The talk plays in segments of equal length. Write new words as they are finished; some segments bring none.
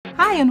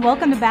Hi, and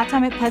welcome to Bath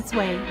Time at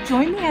Petsway.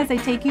 Join me as I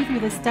take you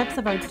through the steps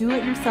of our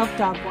do-it-yourself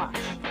dog wash.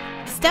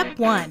 Step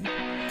 1.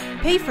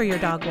 Pay for your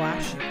dog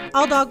wash.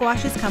 All dog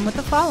washes come with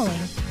the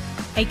following: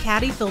 a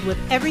caddy filled with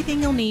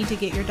everything you'll need to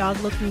get your dog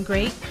looking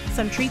great,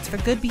 some treats for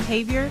good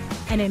behavior,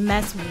 and a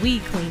mess we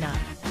clean up.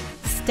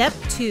 Step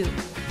 2.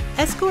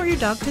 Escort your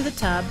dog to the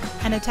tub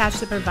and attach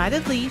the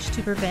provided leash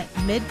to prevent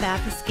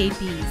mid-bath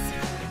escapees.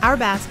 Our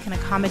baths can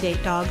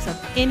accommodate dogs of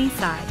any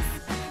size.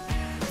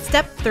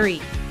 Step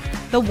 3.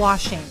 The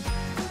washing.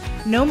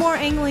 No more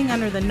angling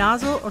under the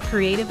nozzle or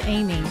creative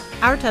aiming.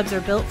 Our tubs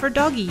are built for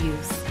doggy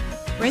use.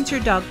 Rinse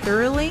your dog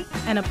thoroughly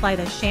and apply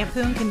the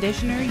shampoo and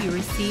conditioner you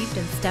received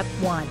in Step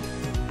 1.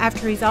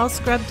 After he's all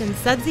scrubbed and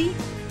sudsy,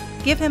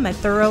 give him a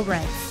thorough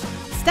rinse.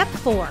 Step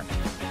 4.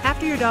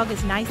 After your dog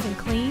is nice and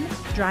clean,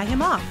 dry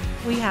him off.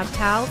 We have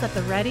towels at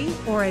the ready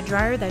or a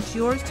dryer that's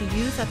yours to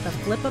use at the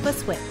flip of a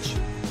switch.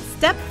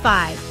 Step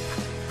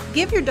 5.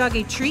 Give your dog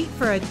a treat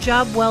for a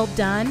job well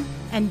done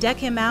and deck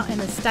him out in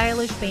a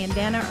stylish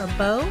bandana or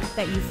bow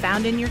that you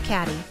found in your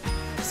caddy.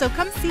 So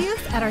come see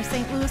us at our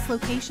St. Louis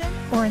location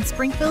or in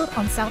Springfield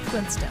on South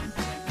Winston.